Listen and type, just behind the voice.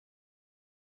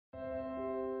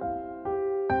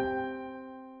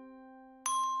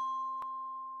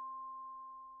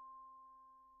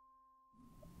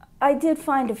I did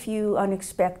find a few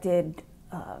unexpected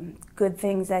good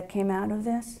things that came out of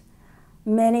this.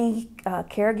 Many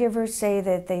caregivers say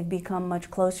that they've become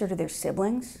much closer to their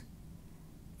siblings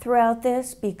throughout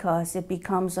this because it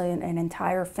becomes an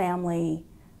entire family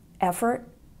effort,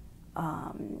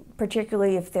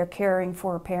 particularly if they're caring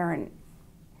for a parent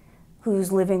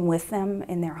who's living with them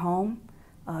in their home.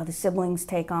 The siblings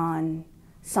take on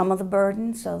some of the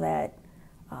burden so that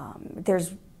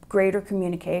there's greater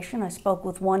communication. I spoke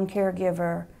with one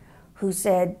caregiver who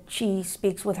said she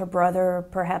speaks with her brother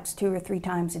perhaps 2 or 3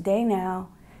 times a day now,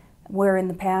 where in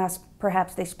the past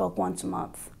perhaps they spoke once a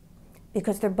month,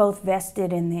 because they're both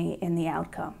vested in the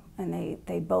outcome, and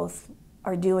they both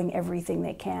are doing everything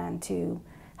they can to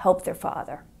help their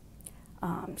father.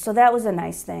 So that was a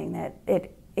nice thing, that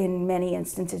it in many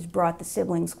instances brought the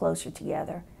siblings closer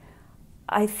together.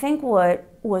 I think what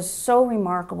was so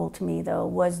remarkable to me, though,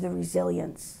 was the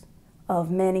resilience of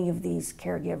many of these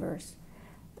caregivers.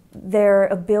 Their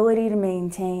ability to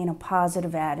maintain a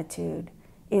positive attitude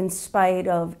in spite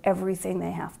of everything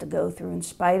they have to go through, in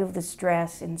spite of the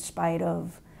stress, in spite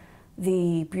of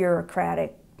the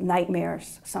bureaucratic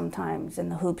nightmares sometimes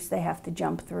and the hoops they have to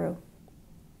jump through.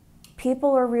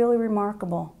 People are really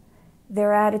remarkable.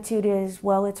 Their attitude is,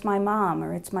 well, it's my mom,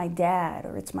 or it's my dad,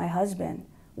 or it's my husband.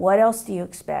 What else do you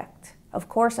expect? Of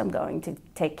course I'm going to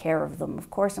take care of them. Of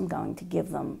course I'm going to give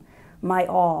them my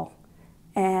all.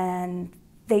 And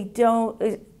they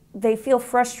feel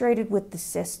frustrated with the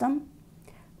system,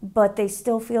 but they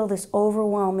still feel this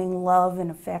overwhelming love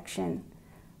and affection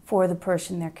for the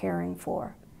person they're caring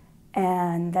for,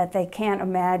 and that they can't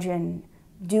imagine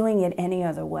doing it any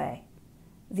other way.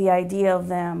 The idea of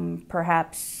them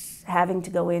perhaps having to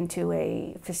go into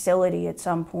a facility at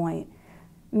some point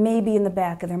may be in the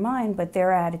back of their mind, but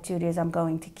their attitude is, I'm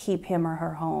going to keep him or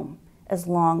her home as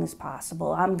long as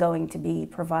possible. I'm going to be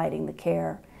providing the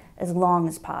care as long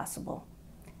as possible.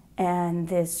 And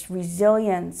this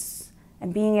resilience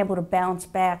and being able to bounce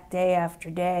back day after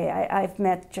day, I've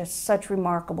met just such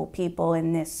remarkable people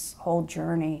in this whole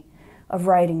journey of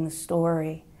writing the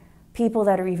story. People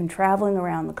that are even traveling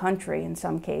around the country in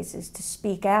some cases to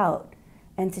speak out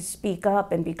and to speak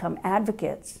up and become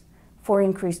advocates for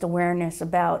increased awareness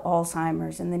about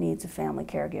Alzheimer's and the needs of family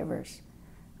caregivers.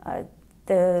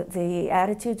 The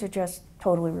attitudes are just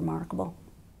totally remarkable.